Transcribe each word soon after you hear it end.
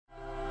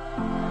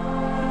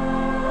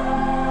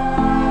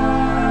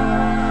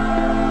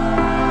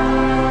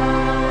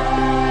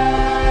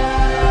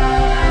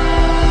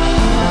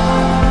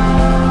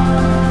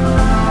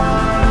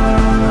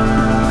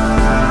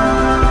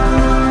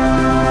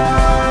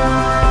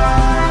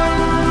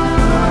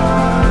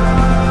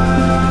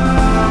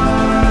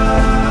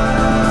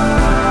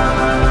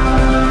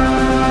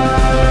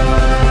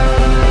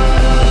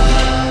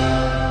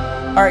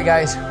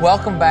guys,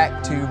 welcome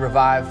back to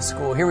Revive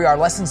School. Here we are,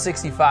 lesson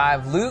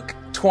 65, Luke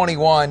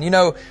 21.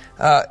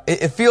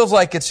 It feels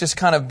like it's just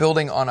kind of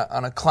building on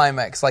a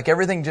climax. Like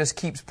everything just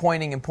keeps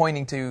pointing and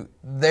pointing to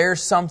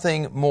there's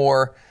something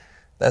more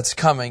that's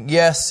coming.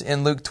 Yes,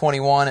 in Luke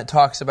 21, it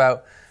talks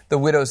about the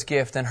widow's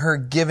gift and her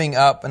giving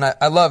up. And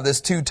I love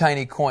this, 2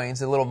 tiny coins,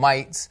 the little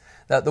mites,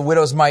 the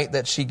widow's mite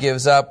that she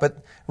gives up.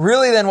 But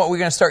really then what we're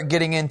going to start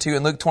getting into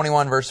in Luke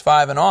 21, verse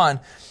 5 and on,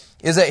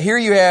 is that here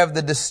you have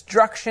the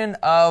destruction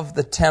of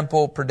the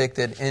temple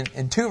predicted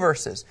in 2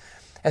 verses.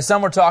 As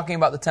some were talking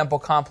about the temple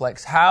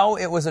complex, how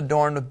it was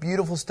adorned with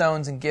beautiful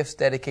stones and gifts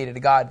dedicated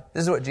to God.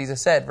 This is what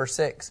Jesus said, verse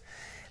 6.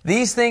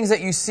 These things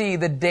that you see,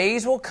 the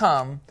days will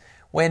come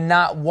when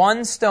not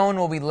one stone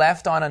will be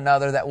left on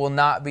another that will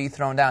not be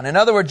thrown down. In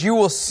other words, you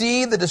will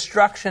see the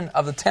destruction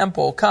of the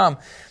temple come.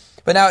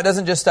 But now it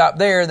doesn't just stop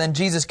there. Then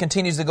Jesus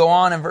continues to go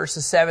on in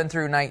verses 7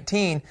 through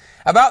 19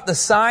 about the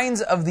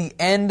signs of the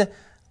end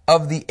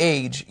of the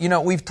age.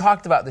 We've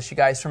talked about this, you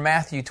guys, from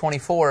Matthew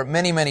 24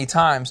 many, many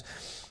times.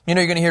 You're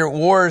going to hear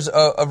wars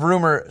of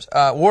rumors,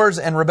 wars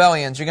and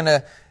rebellions.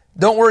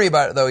 Don't worry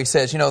about it though, he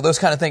says, those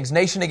kind of things.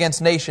 Nation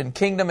against nation,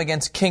 kingdom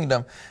against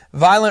kingdom,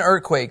 violent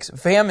earthquakes,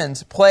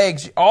 famines,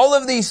 plagues, all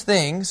of these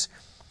things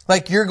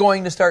like you're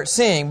going to start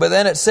seeing. But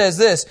then it says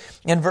this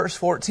in verse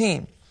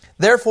 14,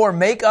 therefore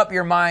make up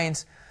your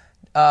minds,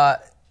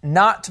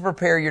 not to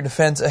prepare your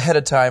defense ahead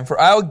of time, for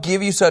I will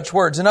give you such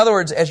words. In other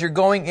words, as you're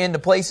going into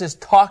places,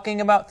 talking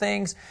about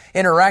things,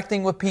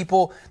 interacting with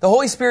people, the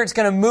Holy Spirit's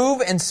going to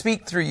move and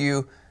speak through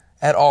you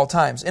at all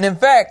times. And in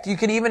fact, you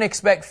can even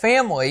expect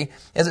family,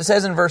 as it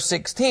says in verse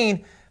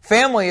 16,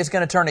 family is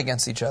going to turn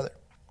against each other.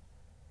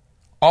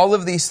 All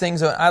of these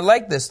things, I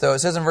like this though, it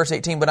says in verse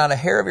 18, but not a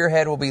hair of your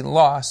head will be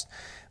lost.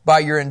 By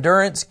your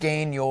endurance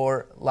gain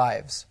your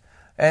lives.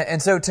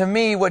 And so to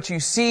me, what you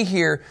see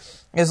here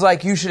is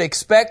like you should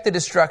expect the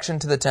destruction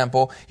to the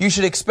temple. You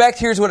should expect,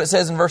 here's what it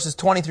says in verses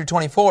 20 through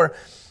 24,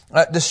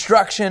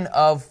 destruction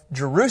of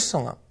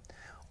Jerusalem.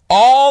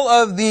 All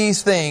of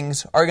these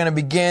things are going to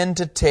begin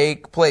to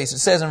take place. It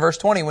says in verse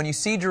 20, when you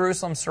see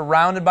Jerusalem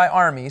surrounded by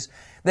armies,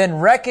 then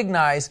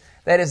recognize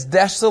that its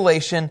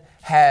desolation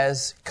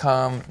has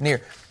come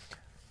near.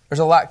 There's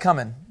a lot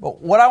coming.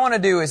 But what I want to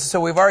do is, so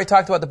we've already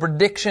talked about the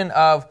prediction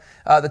of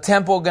the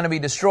temple going to be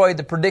destroyed,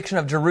 the prediction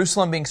of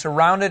Jerusalem being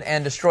surrounded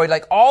and destroyed,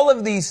 like all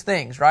of these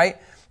things, right?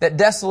 That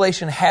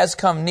desolation has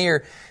come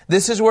near.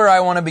 This is where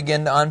I want to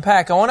begin to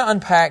unpack. I want to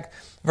unpack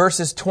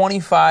verses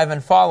 25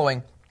 and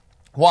following.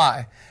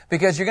 Why?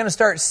 Because you're going to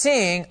start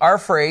seeing our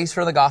phrase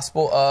for the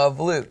Gospel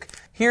of Luke.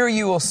 Here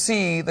you will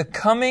see the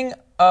coming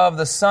of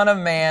the Son of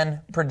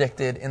Man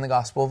predicted in the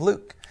Gospel of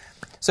Luke.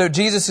 So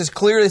Jesus is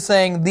clearly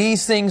saying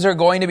these things are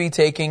going to be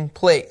taking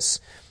place.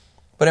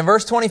 But in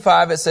verse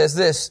 25 it says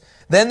this,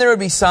 then there would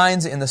be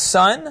signs in the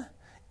sun,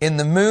 in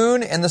the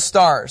moon, and the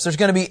stars. There's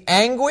going to be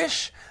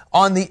anguish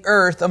on the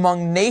earth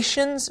among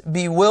nations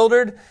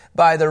bewildered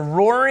by the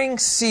roaring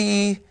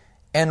sea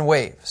and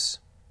waves.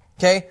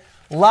 Okay?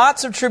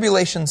 Lots of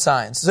tribulation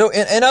signs. So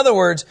in other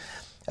words,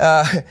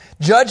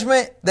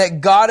 judgment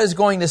that God is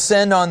going to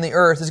send on the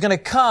earth is going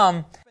to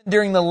come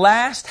during the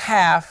last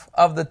half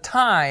of the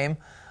time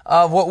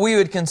of what we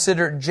would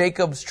consider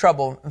Jacob's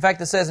trouble. In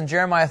fact, it says in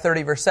Jeremiah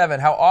 30, verse 7,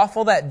 how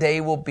awful that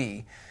day will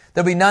be.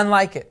 There'll be none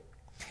like it.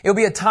 It'll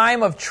be a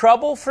time of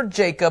trouble for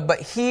Jacob, but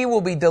he will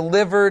be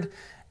delivered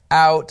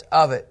out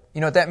of it.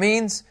 You know what that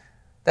means?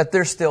 That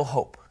there's still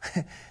hope.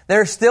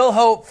 There's still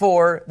hope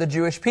for the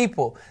Jewish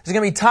people. There's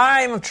going to be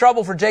time of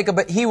trouble for Jacob,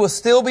 but he will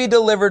still be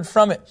delivered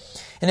from it.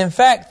 And in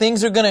fact,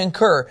 things are going to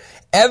incur.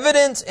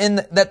 Evidence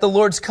that the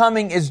Lord's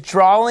coming is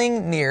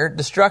drawing near,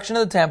 destruction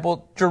of the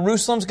temple,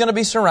 Jerusalem's going to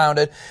be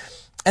surrounded.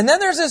 And then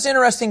there's this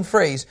interesting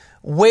phrase,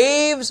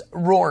 waves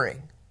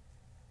roaring.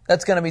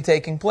 That's going to be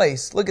taking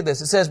place. Look at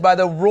this. It says, by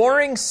the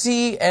roaring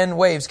sea and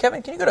waves.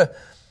 Kevin, can you go to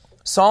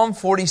Psalm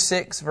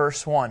 46,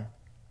 verse 1?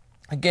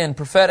 Again,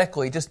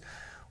 prophetically, just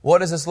what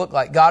does this look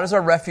like? God is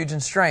our refuge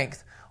and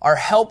strength, a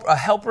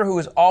helper who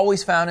is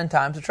always found in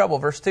times of trouble.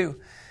 Verse 2,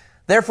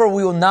 therefore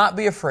we will not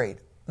be afraid,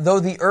 though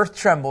the earth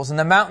trembles and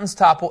the mountains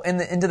topple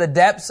into the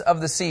depths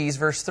of the seas.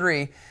 Verse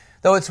 3,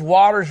 though its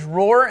waters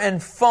roar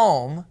and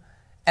foam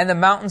and the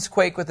mountains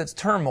quake with its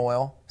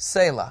turmoil.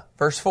 Selah.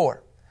 Verse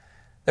 4,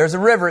 there's a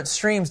river, its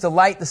streams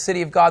delight the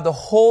city of God, the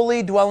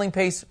holy dwelling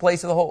place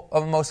of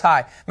the Most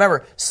High.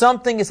 Remember,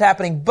 something is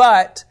happening,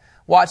 but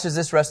watch as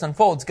this rest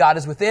unfolds. God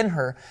is within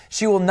her.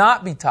 She will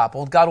not be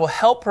toppled. God will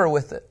help her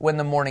with it when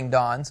the morning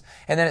dawns.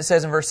 And then it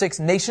says in verse 6,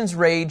 nations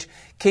rage,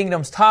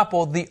 kingdoms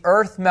topple, the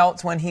earth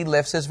melts when he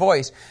lifts his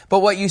voice. But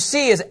what you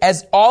see is,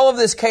 as all of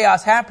this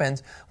chaos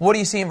happens, what do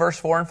you see in verse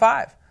 4 and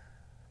 5?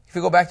 If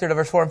you go back there to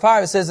verse 4 and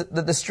 5, it says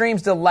that the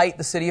streams delight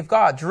the city of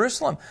God,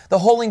 Jerusalem, the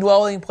holy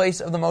dwelling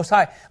place of the Most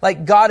High.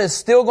 Like God is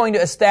still going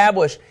to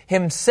establish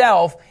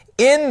himself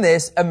in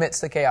this amidst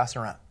the chaos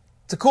around.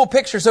 It's a cool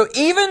picture. So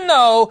even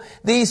though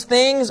these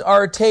things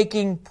are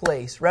taking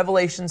place,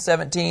 Revelation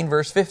 17,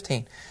 verse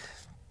 15,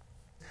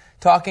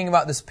 talking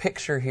about this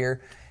picture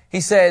here,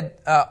 he said,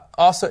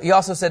 he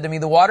also said to me,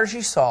 the waters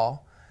you saw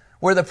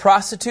where the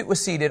prostitute was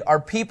seated are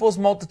peoples,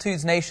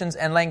 multitudes, nations,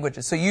 and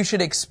languages. So you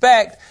should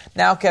expect,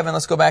 now Kevin,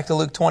 let's go back to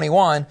Luke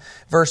 21,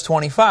 verse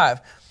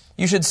 25.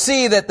 You should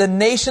see that the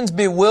nations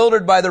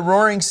bewildered by the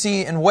roaring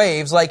sea and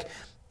waves, like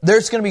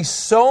there's going to be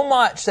so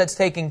much that's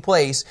taking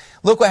place.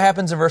 Look what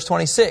happens in verse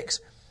 26.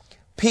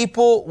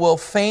 People will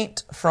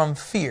faint from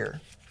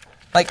fear.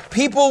 Like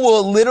people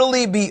will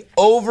literally be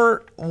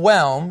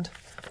overwhelmed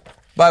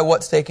by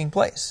what's taking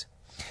place.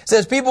 It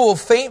says people will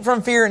faint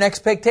from fear in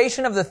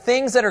expectation of the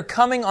things that are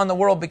coming on the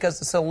world because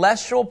the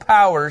celestial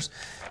powers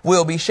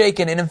will be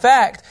shaken. And in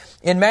fact,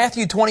 in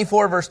Matthew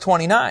 24, verse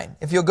 29,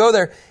 if you'll go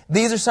there,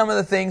 these are some of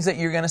the things that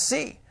you're going to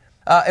see.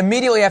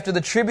 Immediately after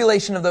the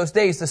tribulation of those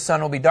days, the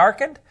sun will be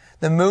darkened,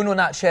 the moon will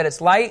not shed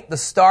its light, the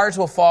stars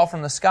will fall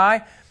from the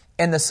sky,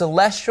 and the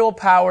celestial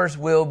powers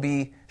will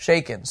be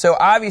shaken. So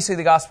obviously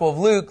the Gospel of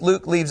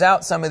Luke leaves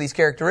out some of these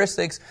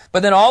characteristics,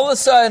 but then all of a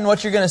sudden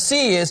what you're going to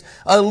see is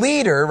a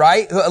leader,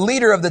 right? A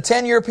leader of the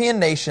 10 European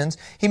nations,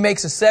 he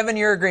makes a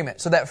 7-year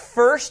agreement. So that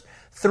first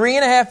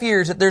 3.5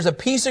 years, there's a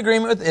peace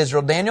agreement with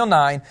Israel, Daniel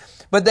 9,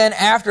 but then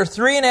after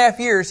 3.5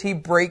 years, he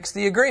breaks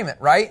the agreement,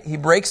 right? He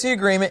breaks the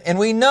agreement, and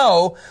we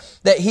know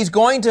that he's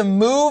going to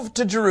move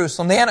to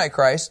Jerusalem, the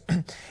Antichrist,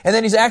 and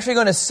then he's actually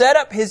going to set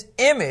up his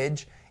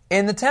image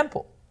in the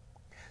temple.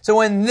 So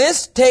when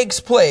this takes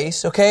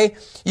place, okay,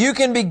 you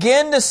can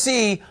begin to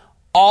see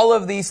all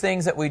of these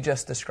things that we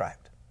just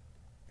described.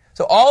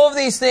 So all of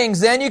these things,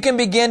 then you can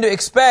begin to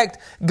expect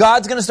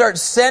God's going to start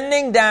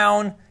sending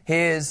down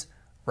His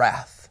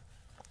wrath.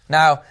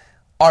 Now,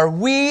 are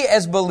we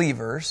as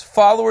believers,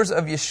 followers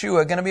of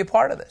Yeshua, going to be a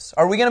part of this?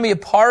 Are we going to be a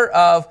part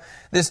of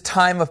this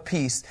time of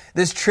peace,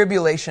 this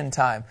tribulation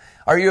time?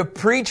 Are you a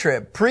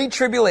pre-trib?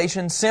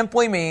 Pre-tribulation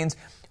simply means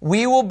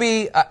we will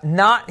be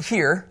not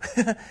here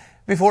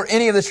before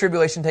any of this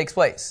tribulation takes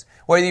place.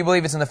 Whether you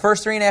believe it's in the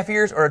first 3.5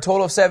 years or a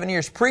total of 7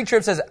 years,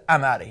 pre-trib says,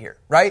 I'm out of here,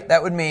 right?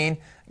 That would mean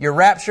your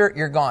rapture,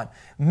 you're gone.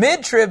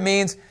 Mid-trib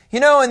means,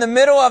 in the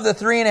middle of the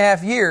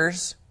 3.5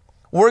 years,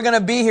 we're going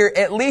to be here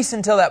at least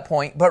until that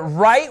point, but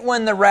right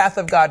when the wrath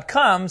of God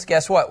comes,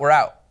 guess what? We're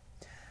out.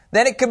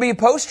 Then it could be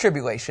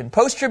post-tribulation.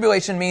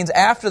 Post-tribulation means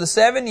after the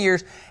 7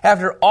 years,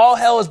 after all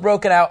hell is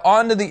broken out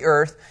onto the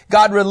earth,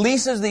 God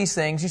releases these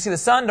things. You see the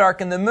sun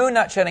darkened, the moon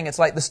not shedding its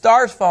light, the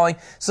stars falling,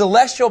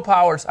 celestial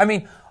powers.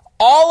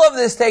 All of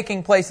this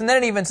taking place. And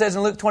then it even says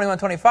in Luke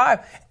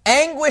 21:25,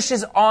 anguish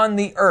is on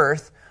the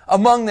earth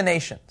among the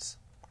nations.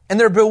 And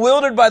they're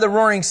bewildered by the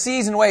roaring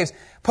seas and waves.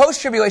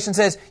 Post-tribulation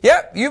says,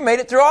 yep, you've made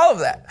it through all of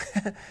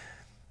that.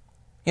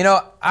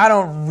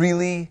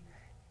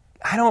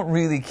 I don't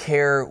really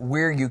care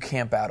where you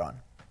camp out on.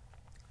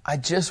 I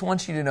just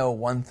want you to know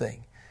one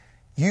thing.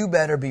 You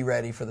better be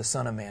ready for the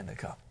Son of Man to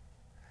come.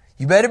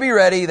 You better be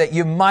ready that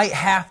you might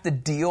have to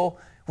deal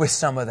with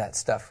some of that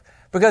stuff.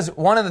 Because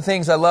one of the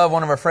things I love,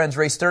 one of our friends,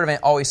 Ray Sturdivant,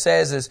 always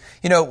says is,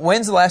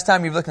 when's the last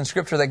time you've looked in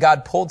Scripture that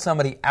God pulled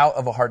somebody out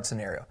of a hard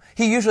scenario?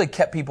 He usually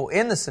kept people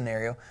in the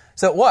scenario.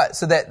 So what?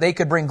 So that they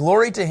could bring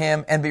glory to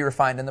Him and be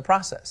refined in the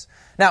process.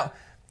 Now,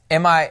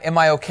 am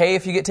I okay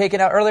if you get taken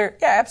out earlier?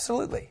 Yeah,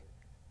 absolutely.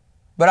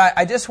 But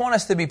I just want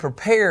us to be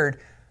prepared.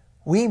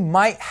 We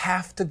might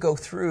have to go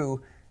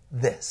through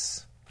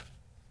this.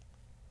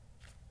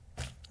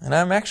 And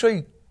I'm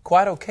actually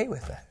quite okay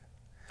with that.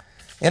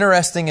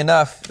 Interesting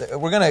enough,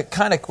 we're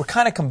kind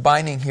of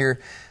combining here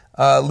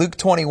Luke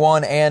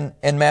 21 and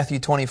Matthew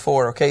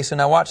 24. Okay, so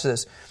now watch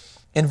this.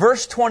 In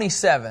verse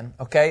 27,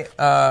 okay,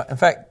 in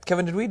fact,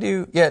 Kevin, did we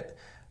do yet?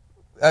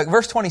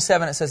 Verse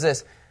 27, it says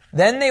this: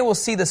 then they will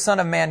see the Son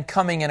of Man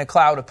coming in a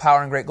cloud of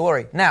power and great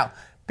glory. Now,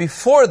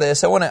 before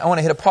this, I want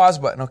to hit a pause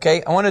button,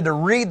 okay? I wanted to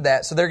read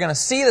that, so they're going to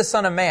see the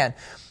Son of Man.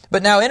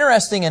 But now,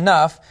 interesting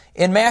enough,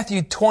 in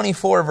Matthew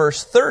 24,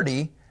 verse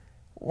 30, I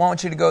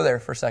want you to go there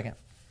for a second.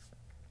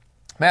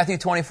 Matthew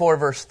 24,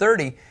 verse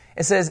 30,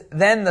 it says,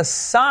 then the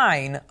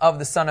sign of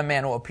the Son of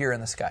Man will appear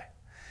in the sky.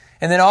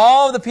 And then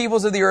all the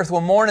peoples of the earth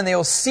will mourn, and they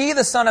will see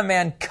the Son of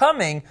Man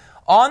coming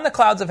on the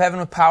clouds of heaven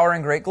with power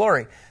and great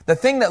glory. The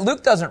thing that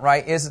Luke doesn't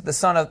write is that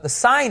the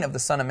sign of the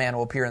Son of Man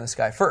will appear in the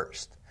sky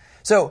first.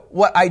 So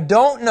what I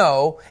don't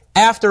know,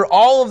 after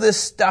all of this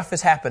stuff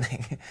is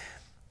happening,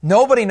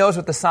 nobody knows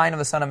what the sign of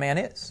the Son of Man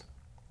is.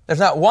 There's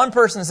not one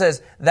person that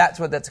says that's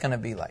what that's going to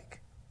be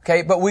like.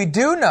 Okay, but we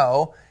do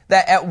know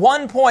that at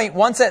one point,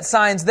 once that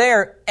sign's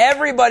there,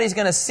 everybody's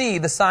going to see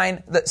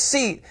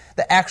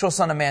the actual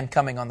Son of Man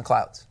coming on the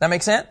clouds. That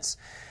make sense?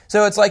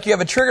 So it's like you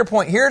have a trigger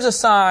point. Here's a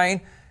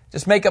sign.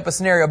 Just make up a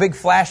scenario, a big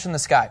flash in the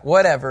sky,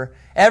 whatever.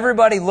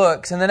 Everybody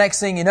looks, and the next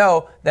thing you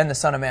know, then the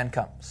Son of Man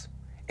comes.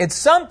 It's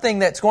something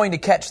that's going to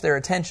catch their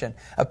attention.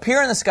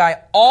 Appear in the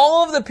sky,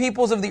 all of the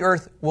peoples of the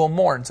earth will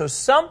mourn. So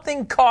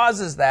something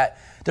causes that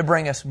to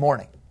bring us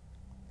mourning.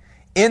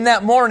 In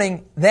that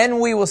morning, then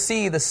we will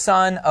see the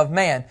Son of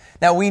Man.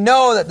 Now we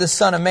know that the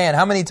Son of Man,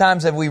 how many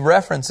times have we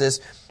referenced this?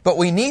 But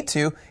we need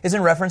to, is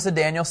in reference to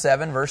Daniel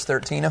 7, verse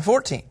 13 and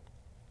 14.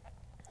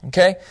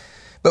 Okay?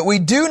 But we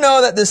do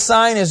know that this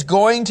sign is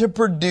going to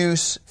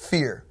produce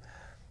fear.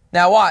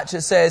 Now watch,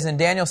 it says in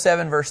Daniel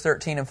 7, verse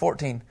 13 and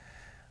 14,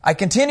 I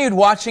continued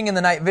watching in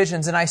the night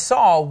visions, and I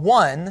saw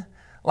one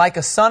like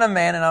a son of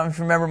man, and I don't know if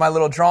you remember my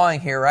little drawing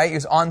here, right? He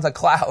was on the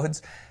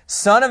clouds.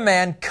 Son of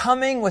man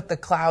coming with the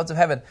clouds of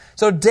heaven.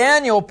 So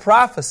Daniel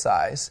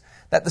prophesies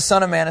that the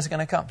Son of Man is going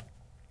to come.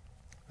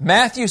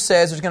 Matthew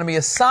says there's going to be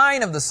a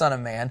sign of the Son of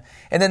Man,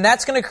 and then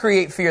that's going to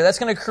create fear. That's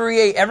going to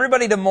create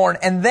everybody to mourn,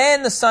 and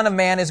then the Son of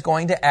Man is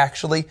going to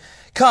actually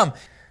come.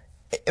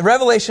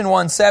 Revelation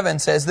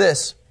 1:7 says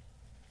this,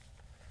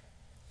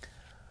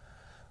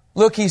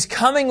 look, he's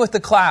coming with the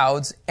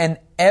clouds, and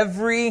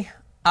every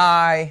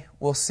eye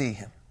will see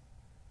him.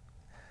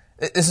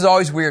 This is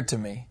always weird to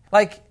me.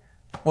 Like,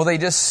 will they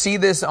just see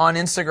this on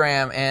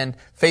Instagram and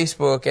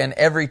Facebook and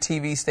every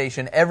TV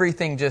station?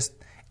 Everything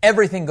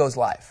goes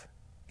live.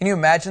 Can you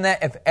imagine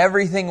that? If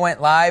everything went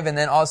live and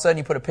then all of a sudden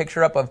you put a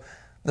picture up of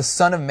the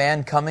Son of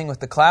Man coming with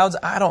the clouds?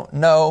 I don't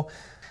know.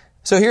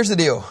 So here's the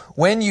deal.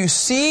 When you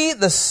see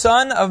the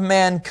Son of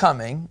Man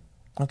coming,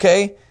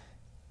 okay,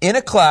 in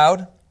a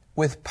cloud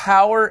with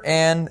power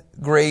and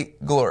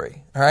great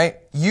glory, all right,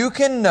 you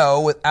can know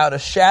without a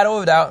shadow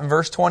of doubt in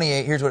verse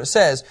 28, here's what it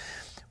says.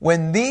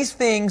 When these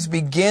things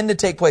begin to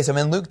take place, I'm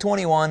in Luke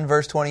 21,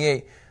 verse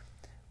 28,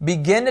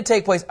 begin to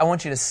take place, I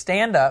want you to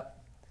stand up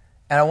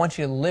and I want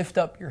you to lift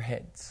up your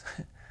heads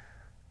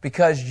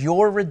because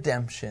your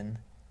redemption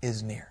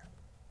is near.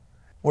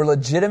 We're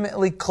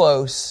legitimately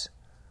close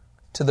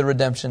to the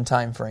redemption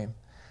time frame.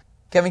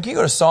 Kevin, can you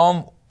go to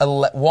Psalm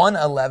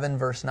 111,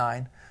 verse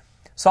 9?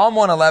 Psalm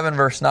 111,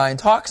 verse 9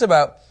 talks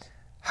about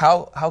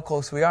how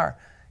close we are.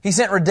 He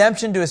sent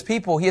redemption to His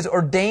people. He has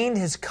ordained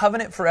His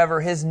covenant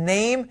forever. His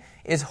name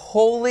is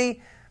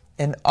holy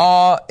and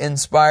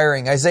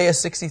awe-inspiring. Isaiah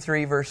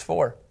 63, verse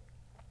 4.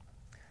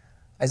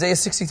 Isaiah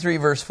 63,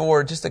 verse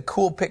 4, just a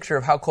cool picture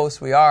of how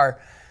close we are.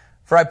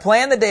 For I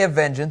planned the day of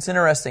vengeance.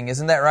 Interesting,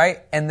 isn't that right?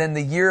 And then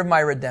the year of my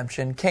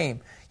redemption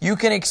came. You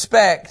can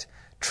expect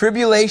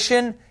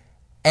tribulation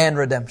and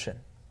redemption.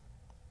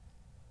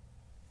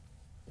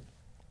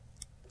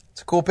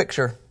 It's a cool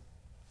picture.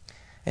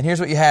 And here's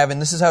what you have,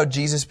 and this is how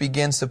Jesus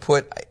begins to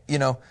put,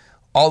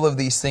 all of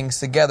these things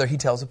together. He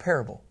tells a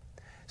parable.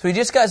 So he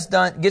just gets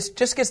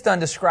done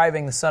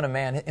describing the Son of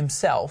Man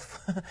himself,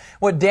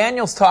 what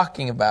Daniel's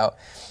talking about.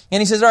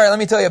 And he says, all right, let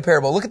me tell you a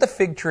parable. Look at the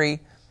fig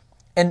tree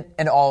and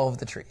all of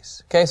the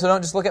trees. Okay, so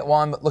don't just look at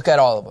one, but look at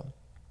all of them.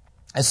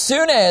 As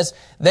soon as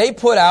they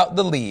put out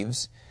the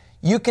leaves,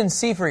 you can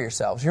see for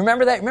yourselves. You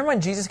remember that? Remember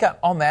when Jesus got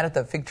all mad at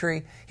the fig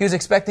tree? He was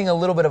expecting a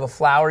little bit of a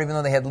flower, even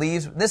though they had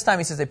leaves. This time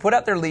he says they put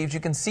out their leaves.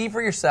 You can see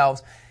for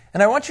yourselves.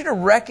 And I want you to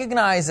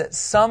recognize that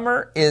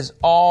summer is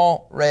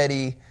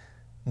already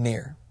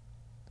near.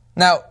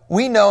 Now,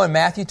 we know in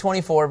Matthew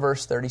 24,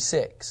 verse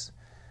 36,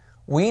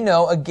 we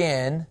know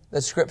again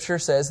that Scripture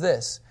says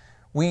this.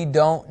 We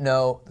don't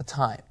know the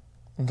time.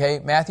 Okay,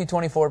 Matthew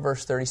 24,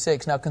 verse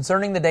 36. Now,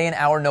 concerning the day and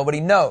hour, nobody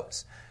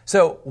knows.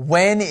 So,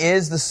 when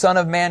is the Son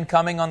of Man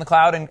coming on the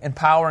cloud in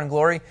power and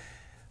glory?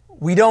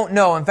 We don't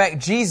know. In fact,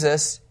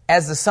 Jesus,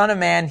 as the Son of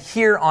Man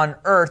here on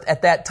earth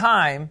at that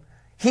time,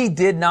 He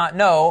did not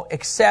know,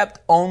 except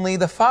only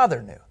the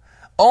Father knew.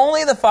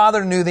 Only the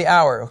Father knew the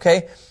hour,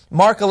 okay?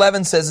 Mark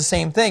 11 says the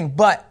same thing,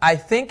 but I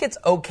think it's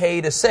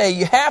okay to say,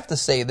 you have to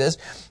say this,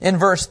 in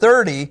verse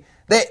 30,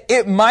 that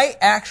it might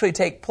actually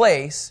take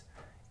place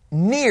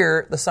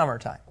near the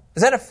summertime.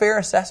 Is that a fair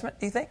assessment,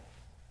 do you think?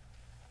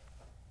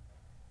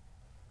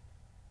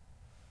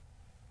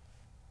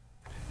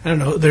 I don't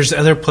know. There's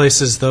other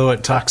places, though,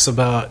 it talks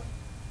about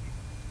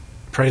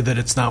pray that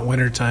it's not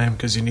wintertime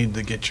because you need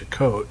to get your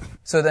coat.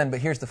 So then, but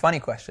here's the funny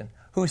question.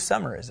 Whose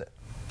summer is it?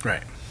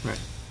 Right.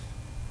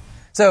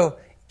 So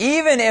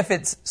even if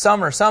it's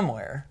summer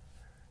somewhere,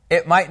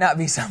 it might not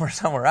be summer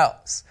somewhere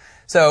else.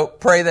 So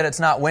pray that it's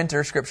not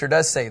winter. Scripture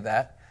does say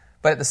that.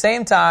 But at the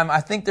same time,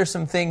 I think there's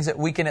some things that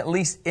we can at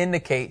least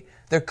indicate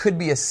there could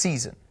be a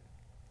season.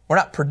 We're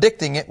not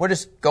predicting it. We're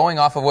just going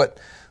off of what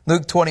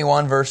Luke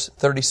 21, verse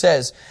 30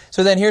 says.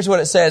 So then here's what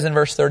it says in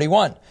verse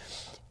 31.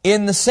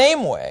 In the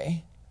same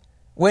way,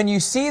 when you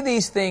see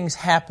these things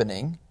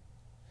happening,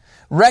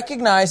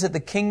 recognize that the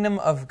kingdom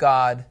of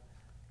God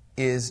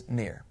is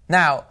near.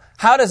 Now,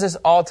 how does this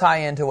all tie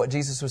into what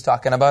Jesus was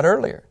talking about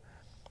earlier?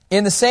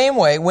 In the same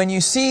way, when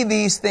you see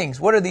these things,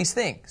 what are these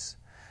things?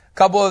 A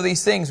couple of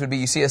these things would be,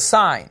 you see a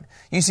sign.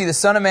 You see the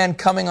Son of Man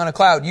coming on a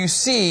cloud. You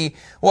see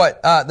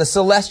the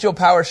celestial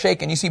power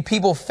shaken. You see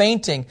people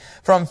fainting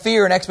from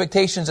fear and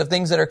expectations of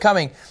things that are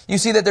coming. You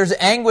see that there's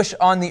anguish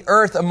on the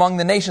earth among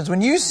the nations.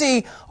 When you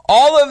see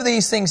all of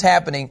these things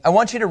happening, I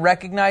want you to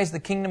recognize the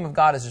kingdom of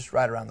God is just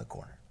right around the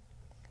corner.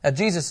 Now,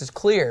 Jesus is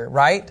clear,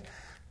 right?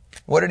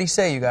 What did He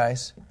say, you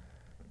guys?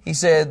 He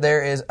said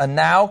there is a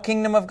now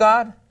kingdom of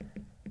God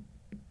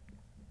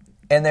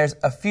and there's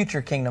a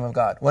future kingdom of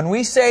God. When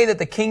we say that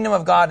the kingdom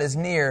of God is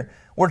near,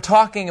 we're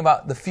talking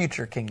about the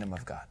future kingdom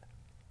of God.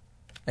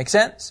 Make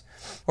sense?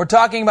 We're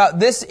talking about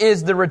this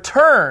is the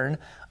return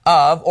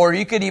of, or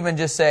you could even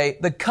just say,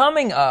 the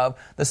coming of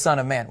the Son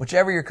of Man.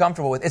 Whichever you're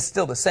comfortable with, it's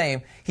still the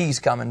same. He's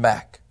coming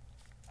back.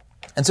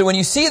 And so when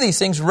you see these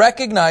things,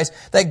 recognize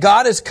that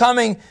God is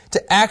coming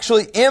to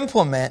actually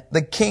implement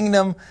the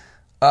kingdom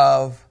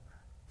of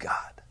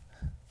God.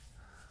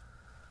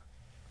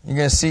 You're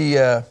going to see,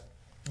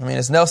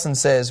 as Nelson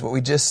says, what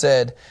we just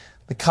said,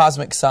 the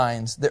cosmic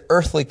signs, the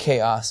earthly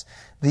chaos,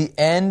 the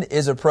end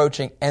is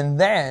approaching, and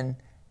then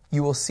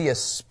you will see a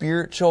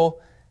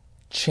spiritual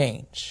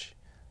change.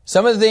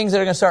 Some of the things that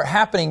are going to start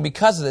happening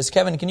because of this.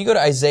 Kevin, can you go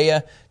to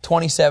Isaiah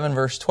 27,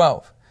 verse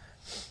 12?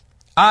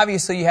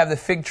 Obviously, you have the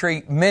fig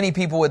tree. Many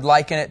people would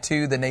liken it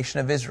to the nation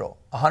of Israel.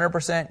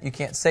 100%, you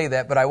can't say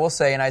that, but I will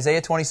say in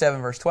Isaiah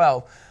 27, verse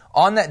 12,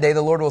 on that day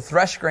the Lord will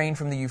thresh grain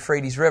from the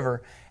Euphrates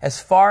River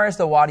as far as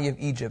the Wadi of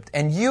Egypt,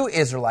 and you,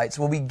 Israelites,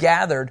 will be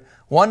gathered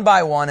one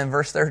by one, in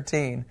verse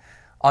 13.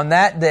 On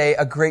that day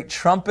a great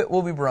trumpet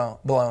will be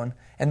blown,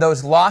 and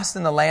those lost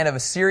in the land of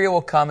Assyria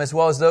will come, as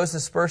well as those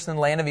dispersed in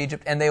the land of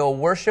Egypt, and they will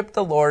worship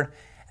the Lord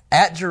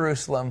at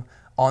Jerusalem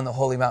on the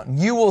holy mountain.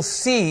 You will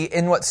see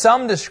in what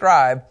some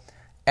describe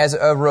as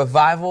a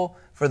revival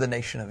for the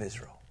nation of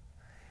Israel.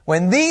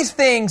 When these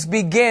things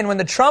begin, when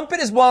the trumpet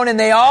is blown and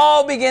they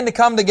all begin to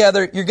come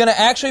together, you're going to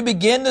actually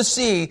begin to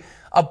see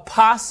a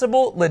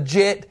possible,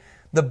 legit,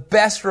 the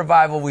best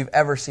revival we've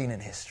ever seen in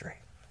history.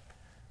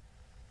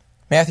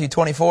 Matthew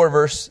 24,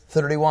 verse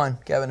 31.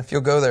 Kevin, if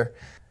you'll go there.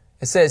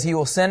 It says, He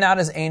will send out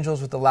His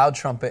angels with a loud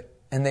trumpet,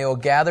 and they will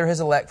gather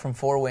His elect from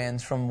four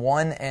winds, from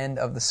one end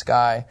of the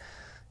sky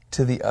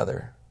to the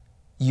other.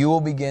 You will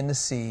begin to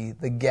see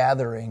the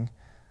gathering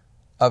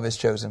of His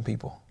chosen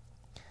people.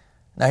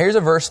 Now here's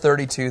a verse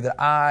 32 that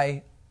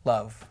I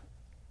love.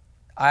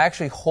 I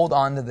actually hold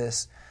on to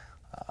this.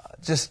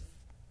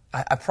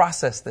 I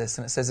process this,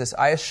 and it says this: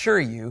 I assure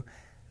you,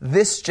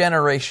 this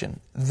generation,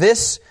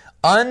 this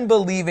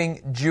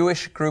unbelieving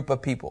Jewish group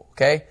of people,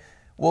 okay,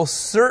 will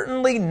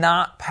certainly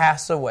not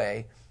pass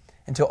away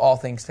until all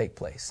things take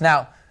place.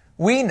 Now,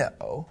 we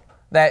know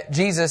that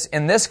Jesus,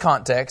 in this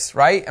context,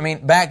 right,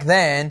 back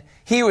then,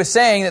 He was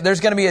saying that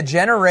there's going to be a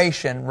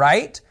generation,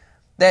 right,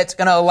 that's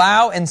going to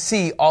allow and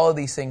see all of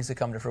these things to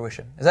come to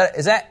fruition.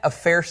 Is that a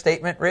fair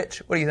statement,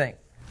 Rich? What do you think?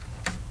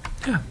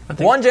 Yeah, I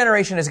think one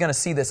generation is going to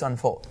see this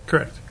unfold.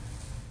 Correct.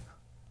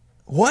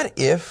 What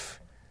if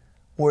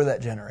we're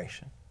that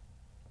generation?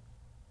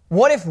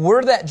 What if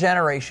we're that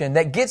generation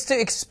that gets to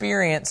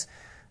experience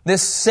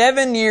this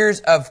 7 years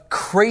of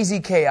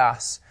crazy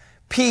chaos,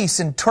 peace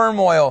and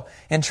turmoil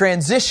and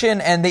transition,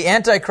 and the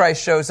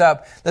Antichrist shows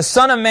up, the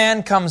Son of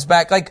Man comes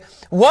back? Like,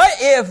 what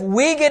if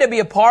we get to be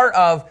a part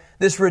of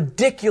this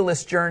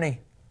ridiculous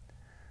journey?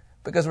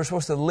 Because we're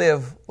supposed to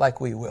live like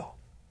we will.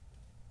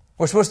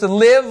 We're supposed to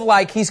live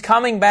like He's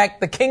coming back.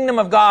 The kingdom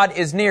of God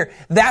is near.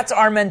 That's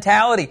our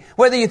mentality.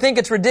 Whether you think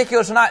it's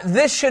ridiculous or not,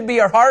 this should be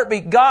our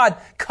heartbeat. God,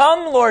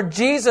 come, Lord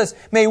Jesus.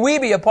 May we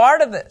be a part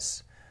of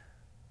this.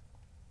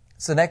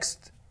 It's the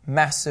next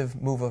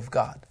massive move of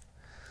God.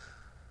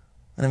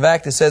 And in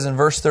fact, it says in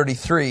verse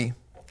 33,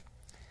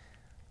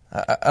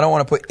 I don't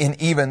want to put in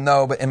even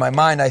though, but in my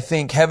mind I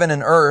think heaven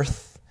and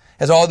earth,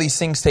 as all these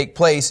things take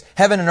place,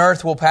 heaven and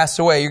earth will pass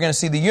away. You're going to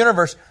see the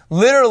universe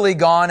literally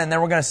gone, and then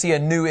we're going to see a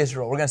new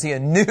Israel. We're going to see a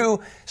new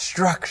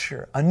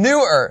structure, a new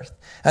earth,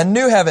 a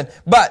new heaven.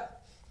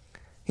 But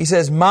He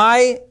says,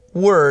 my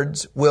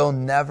words will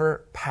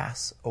never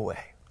pass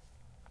away.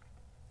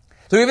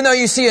 So even though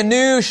you see a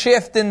new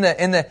shift in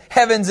the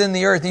heavens and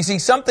the earth, you see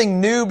something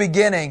new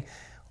beginning,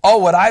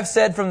 what I've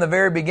said from the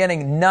very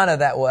beginning, none of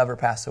that will ever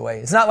pass away.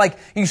 It's not like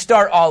you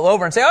start all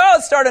over and say,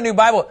 let's start a new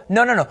Bible.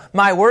 No.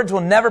 My words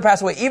will never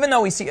pass away, even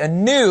though we see a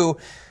new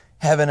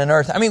heaven and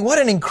earth. What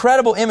an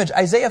incredible image.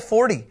 Isaiah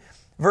 40,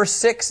 verse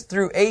 6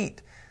 through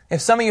 8.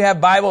 If some of you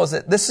have Bibles,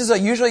 this is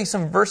usually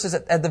some verses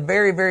at the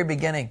very, very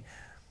beginning.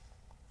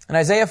 And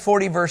Isaiah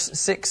 40, verse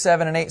 6,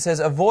 7, and 8 says,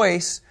 a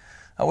voice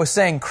was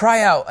saying,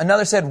 cry out.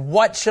 Another said,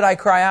 what should I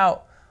cry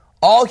out?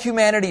 All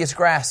humanity is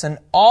grass, and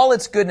all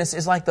its goodness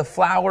is like the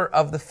flower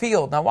of the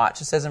field. Now watch,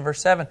 it says in verse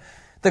 7,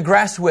 the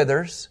grass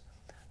withers,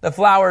 the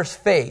flowers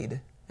fade.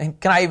 And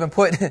can I even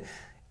put,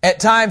 at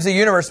times the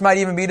universe might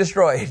even be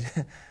destroyed.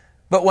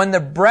 But when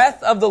the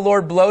breath of the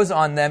Lord blows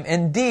on them,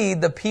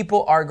 indeed the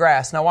people are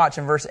grass. Now watch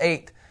in verse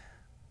 8,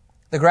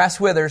 the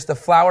grass withers, the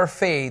flower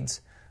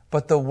fades,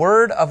 but the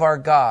word of our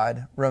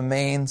God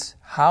remains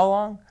how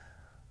long?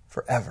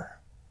 Forever.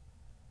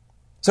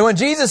 So when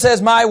Jesus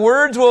says, my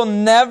words will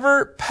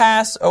never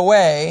pass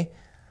away,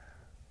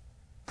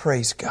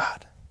 praise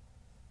God.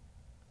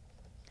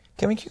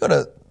 Can you go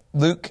to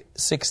Luke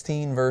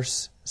 16,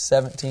 verse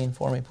 17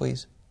 for me,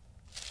 please?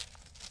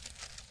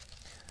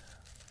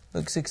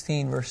 Luke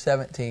 16, verse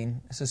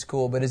 17. This is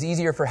cool, but it's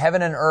easier for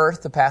heaven and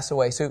earth to pass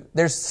away. So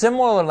there's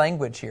similar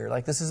language here.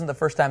 Like, this isn't the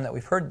first time that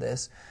we've heard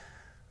this.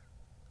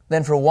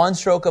 Than for one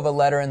stroke of a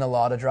letter in the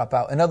law to drop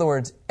out. In other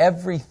words,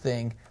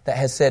 everything that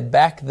has said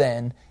back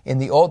then in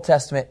the Old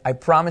Testament, I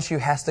promise you,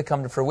 has to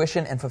come to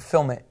fruition and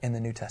fulfillment in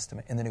the New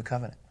Testament, in the New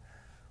Covenant.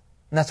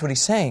 And that's what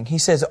He's saying. He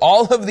says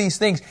all of these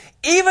things,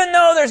 even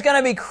though there's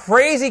going to be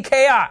crazy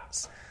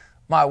chaos,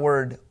 my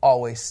word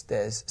always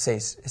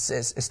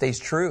stays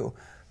true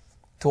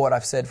to what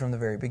I've said from the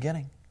very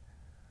beginning.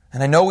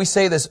 And I know we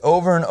say this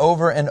over and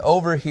over and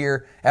over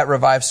here at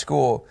Revive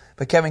School.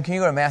 But Kevin, can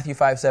you go to Matthew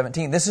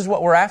 5:17? This is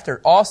what we're after.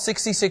 All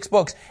 66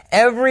 books,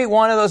 every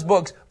one of those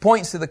books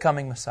points to the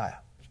coming Messiah.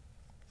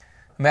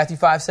 Matthew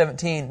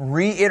 5:17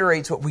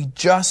 reiterates what we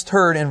just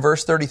heard in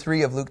verse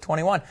 33 of Luke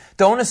 21.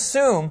 Don't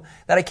assume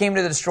that I came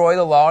to destroy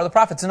the law or the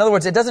prophets. In other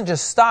words, it doesn't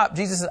just stop.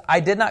 Jesus says, I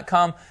did not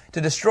come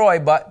to destroy,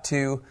 but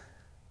to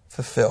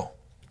fulfill.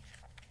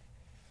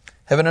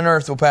 Heaven and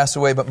earth will pass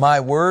away, but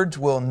my words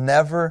will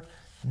never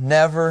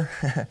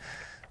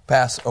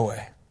pass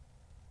away.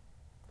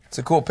 It's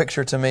a cool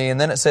picture to me.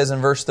 And then it says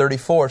in verse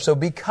 34, so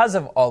because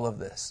of all of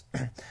this,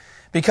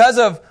 because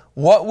of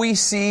what we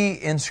see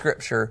in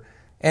Scripture,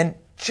 and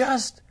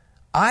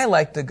I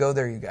like to go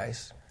there, you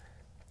guys.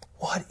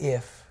 What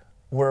if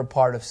we're a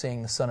part of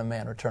seeing the Son of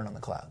Man return on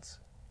the clouds?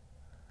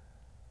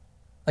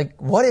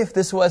 Like, what if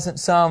this wasn't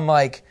some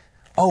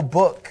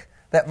book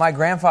that my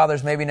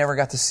grandfathers maybe never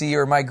got to see,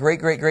 or my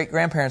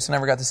great-great-great-grandparents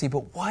never got to see,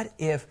 but what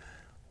if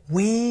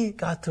we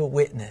got to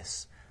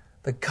witness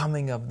the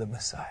coming of the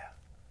Messiah?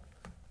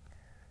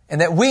 And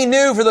that we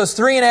knew for those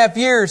 3.5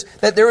 years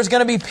that there was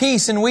going to be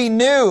peace, and we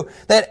knew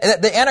that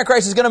the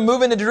Antichrist was going to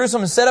move into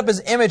Jerusalem and set up his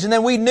image, and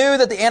then we knew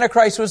that the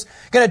Antichrist was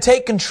going to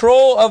take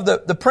control of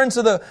the prince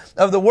of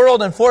the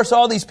world and force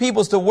all these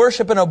peoples to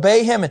worship and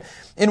obey him.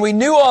 And we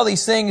knew all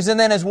these things, and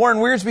then as Warren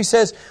Wiersbe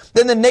says,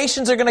 then the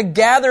nations are going to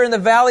gather in the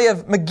valley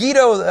of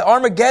Megiddo,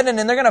 Armageddon,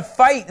 and they're going to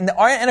fight in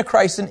the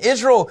Antichrist in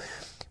Israel.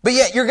 But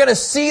yet you're going to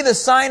see the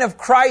sign of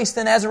Christ,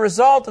 and as a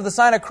result of the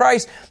sign of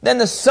Christ, then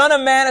the Son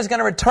of Man is going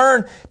to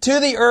return to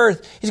the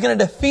earth. He's going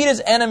to defeat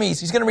his enemies.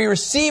 He's going to be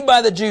received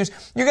by the Jews.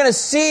 You're going to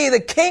see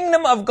the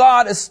kingdom of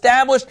God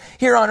established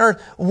here on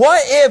earth.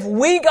 What if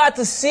we got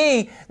to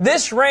see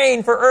this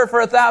reign for earth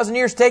for 1,000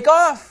 years take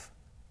off?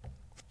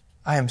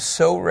 I am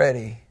so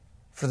ready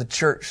for the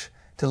church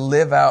to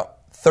live out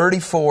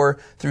 34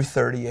 through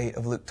 38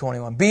 of Luke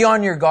 21. Be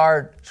on your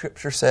guard,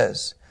 Scripture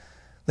says.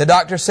 The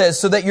doctor says,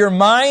 so that your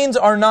minds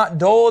are not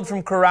dulled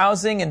from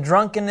carousing and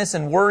drunkenness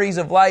and worries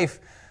of life,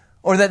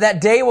 or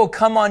that day will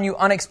come on you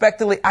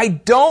unexpectedly. I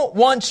don't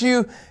want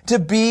you to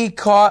be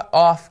caught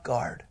off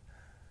guard.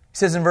 He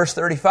says in verse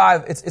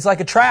 35, it's like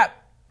a trap,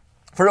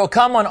 for it will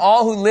come on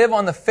all who live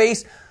on the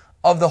face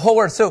of the whole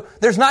earth. So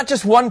there's not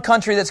just one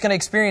country that's going to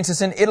experience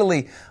this in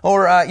Italy,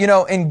 or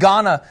in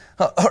Ghana,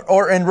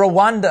 or in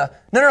Rwanda.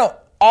 No.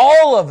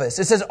 All of us.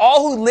 It says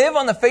all who live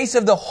on the face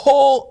of the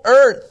whole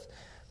earth.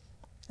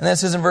 And then it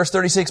says in verse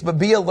 36, but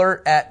be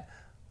alert at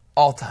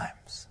all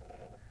times.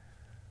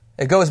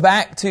 It goes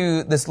back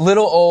to this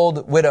little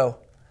old widow.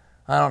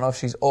 I don't know if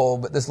she's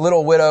old, but this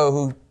little widow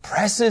who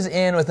presses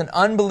in with an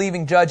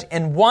unbelieving judge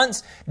and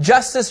wants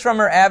justice from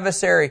her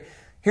adversary.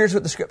 Here's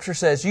what the Scripture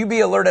says. You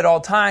be alert at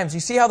all times. You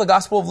see how the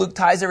Gospel of Luke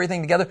ties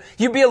everything together?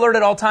 You be alert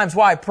at all times.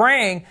 Why?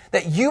 Praying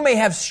that you may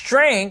have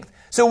strength.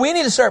 So we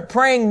need to start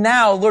praying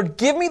now. Lord,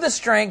 give me the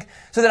strength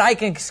so that I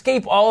can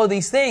escape all of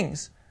these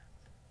things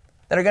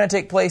that are going to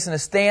take place and to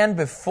stand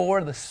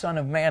before the Son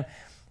of Man.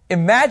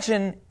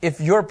 Imagine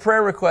if your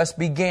prayer request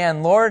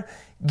began, Lord,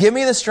 give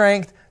me the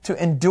strength to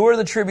endure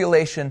the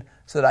tribulation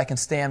so that I can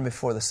stand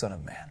before the Son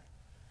of Man.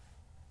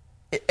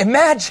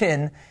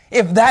 Imagine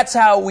if that's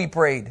how we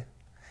prayed.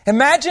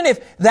 Imagine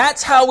if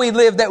that's how we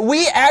lived, that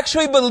we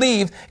actually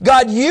believe,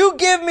 God, you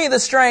give me the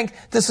strength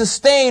to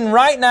sustain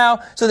right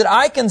now so that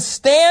I can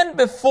stand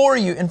before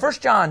you. In 1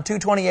 John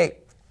 2:28.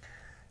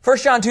 1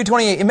 John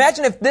 2:28.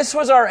 Imagine if this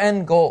was our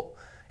end goal.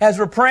 As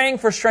we're praying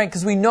for strength,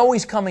 because we know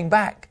He's coming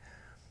back.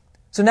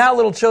 So now,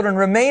 little children,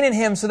 remain in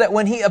Him so that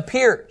when He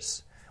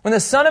appears, when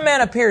the Son of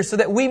Man appears, so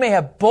that we may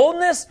have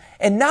boldness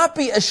and not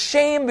be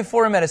ashamed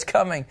before Him at His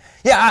coming.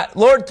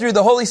 Lord, through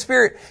the Holy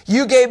Spirit,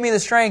 you gave me the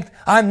strength.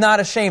 I'm not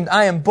ashamed.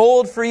 I am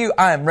bold for you.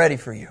 I am ready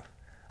for you.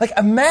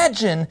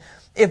 Imagine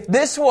if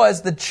this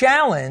was the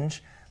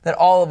challenge that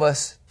all of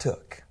us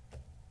took.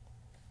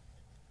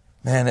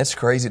 Man, it's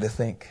crazy to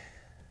think.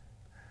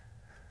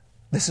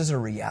 This is a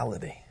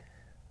reality.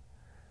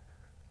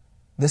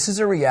 This is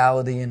a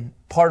reality, and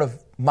part of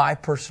my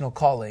personal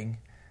calling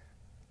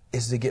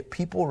is to get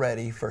people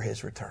ready for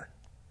His return.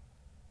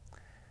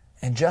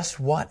 And just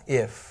what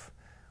if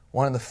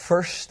one of the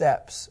first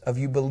steps of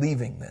you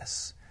believing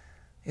this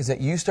is that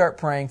you start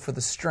praying for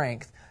the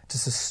strength to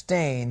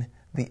sustain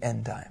the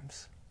end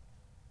times?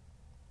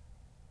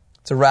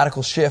 It's a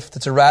radical shift.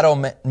 It's a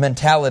radical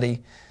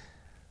mentality.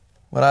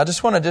 But I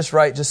just want to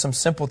write some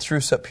simple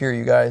truths up here,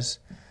 you guys.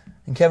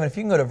 And Kevin, if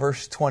you can go to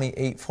verse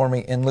 28 for me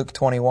in Luke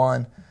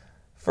 21.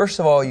 First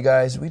of all, you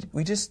guys,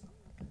 we just,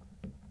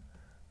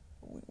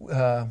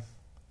 in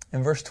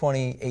verse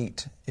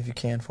 28, if you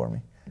can for me.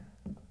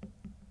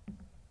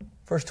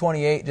 Verse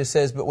 28 just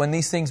says, but when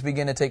these things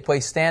begin to take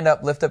place, stand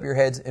up, lift up your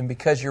heads, and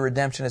because your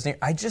redemption is near.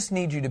 I just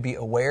need you to be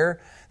aware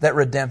that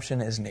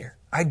redemption is near.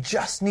 I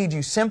just need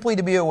you simply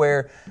to be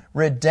aware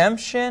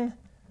redemption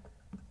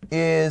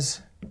is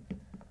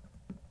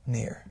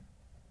near.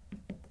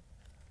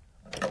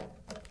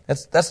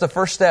 That's the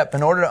first step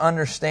in order to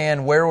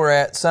understand where we're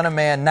at. Son of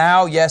Man,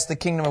 now, yes, the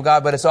kingdom of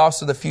God, but it's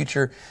also the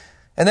future.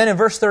 And then in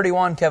verse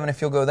 31, Kevin,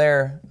 if you'll go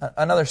there,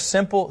 another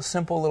simple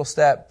little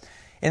step.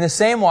 In the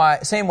same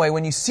way,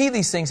 when you see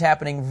these things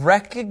happening,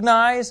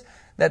 recognize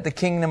that the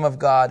kingdom of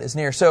God is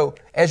near. So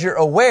as you're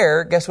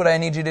aware, guess what I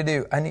need you to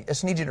do? I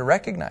just need you to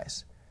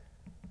recognize.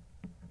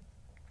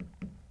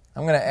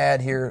 I'm going to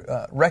add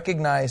here,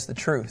 recognize the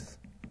truth.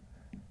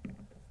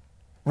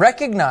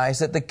 Recognize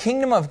that the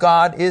kingdom of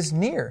God is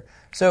near.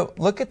 So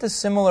look at the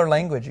similar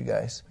language, you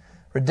guys.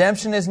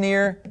 Redemption is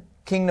near.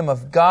 Kingdom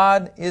of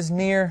God is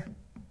near.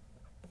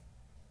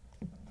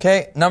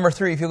 Okay, number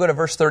 3, if you go to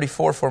verse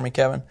 34 for me,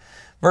 Kevin.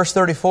 Verse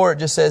 34, it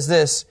just says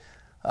this,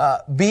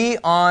 be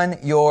on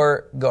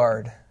your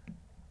guard.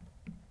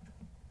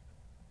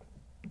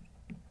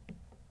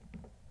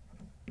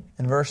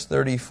 In verse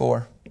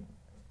 34.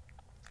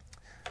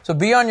 So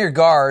be on your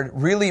guard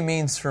really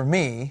means for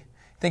me,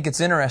 I think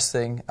it's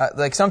interesting.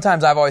 Like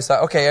sometimes I've always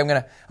thought, okay, I'm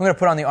gonna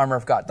put on the armor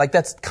of God. Like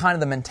that's kind of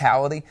the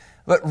mentality.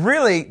 But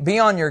really, be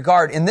on your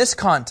guard in this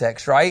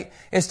context, right?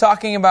 It's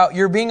talking about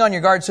you're being on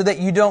your guard so that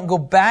you don't go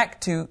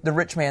back to the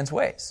rich man's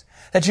ways.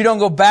 That you don't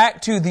go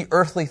back to the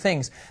earthly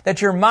things.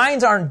 That your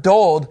minds aren't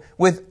dulled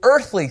with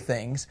earthly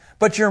things,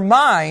 but your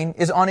mind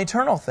is on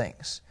eternal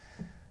things.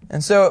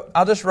 And so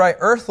I'll just write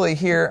earthly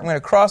here. I'm going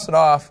to cross it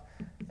off,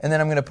 and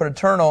then I'm going to put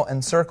eternal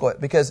and circle it,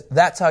 because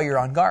that's how you're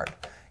on guard.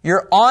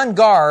 You're on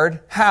guard,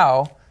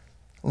 how?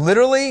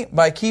 Literally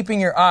by keeping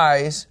your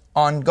eyes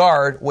on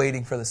guard,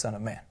 waiting for the Son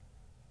of Man.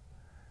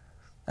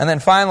 And then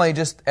finally,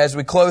 just as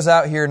we close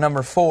out here,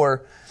 number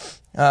 4,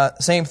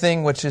 same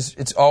thing, which is,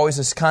 it's always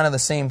this kind of the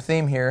same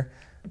theme here,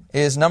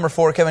 is number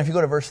 4, Kevin, if you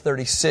go to verse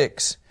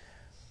 36.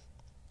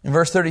 In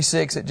verse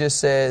 36, it just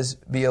says,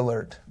 be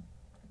alert.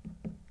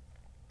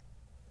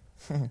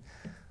 You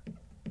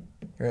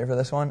ready for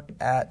this one?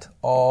 At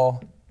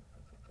all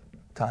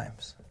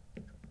times.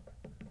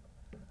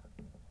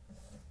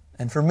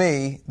 And for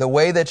me, the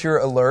way that you're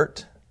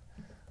alert,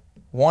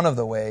 one of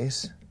the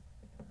ways,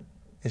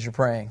 is you're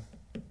praying.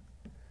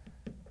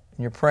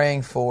 And you're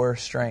praying for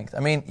strength. I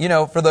mean,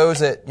 for those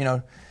that,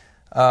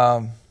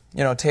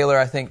 Taylor,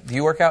 I think, do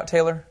you work out,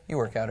 Taylor? You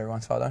work out every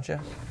once in a while, don't you?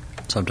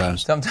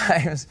 Sometimes.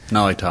 Sometimes.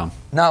 Not like Tom.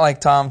 Not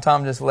like Tom.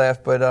 Tom just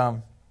left, but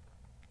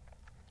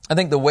I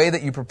think the way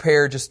that you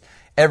prepare just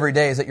every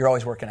day is that you're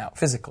always working out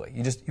physically.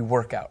 You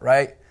work out,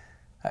 right?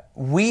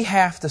 We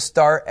have to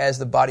start as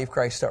the body of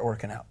Christ, start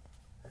working out.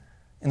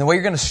 And the way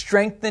you're going to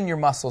strengthen your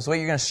muscles, the way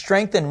you're going to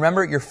strengthen,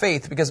 remember, your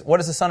faith, because what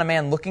is the Son of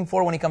Man looking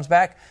for when He comes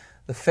back?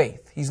 The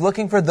faith. He's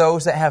looking for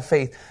those that have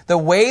faith. The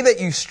way that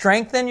you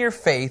strengthen your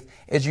faith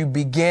is you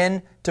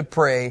begin to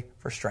pray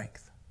for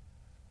strength.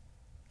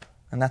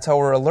 And that's how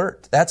we're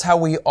alert. That's how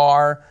we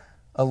are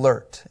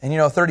alert. And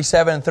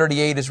 37 and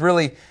 38 is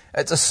really,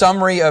 it's a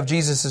summary of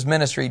Jesus'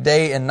 ministry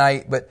day and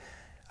night. But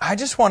I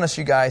just want us,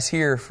 you guys,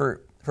 here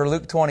for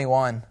Luke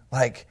 21,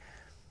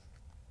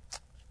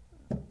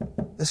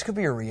 this could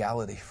be a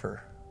reality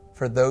for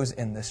those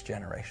in this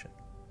generation.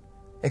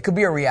 It could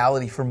be a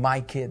reality for my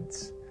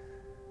kids.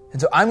 And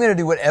so I'm going to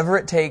do whatever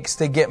it takes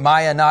to get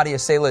Maya, Nadia,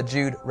 Selah,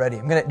 Jude ready.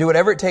 I'm going to do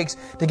whatever it takes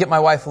to get my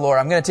wife, Laura.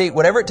 I'm going to take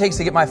whatever it takes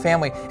to get my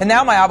family. And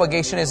now my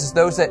obligation is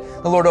those that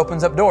the Lord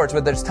opens up doors,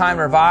 whether it's Time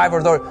to Revive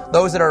or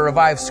those that are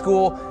Revive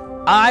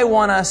School. I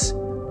want us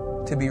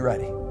to be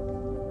ready.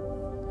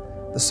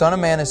 The Son of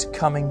Man is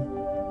coming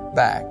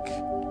back.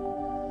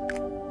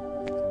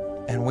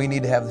 And we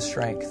need to have the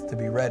strength to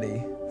be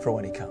ready for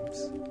when He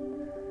comes.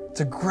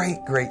 It's a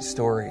great, great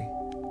story.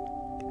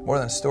 More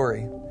than a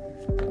story,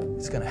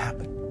 it's going to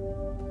happen.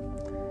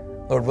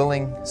 Lord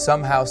willing,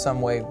 somehow,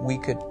 some way, we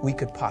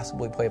could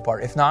possibly play a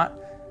part. If not,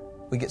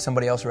 we get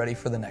somebody else ready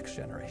for the next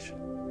generation.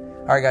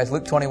 All right, guys,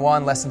 Luke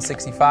 21, lesson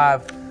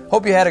 65.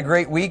 Hope you had a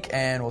great week,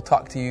 and we'll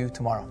talk to you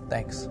tomorrow.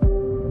 Thanks.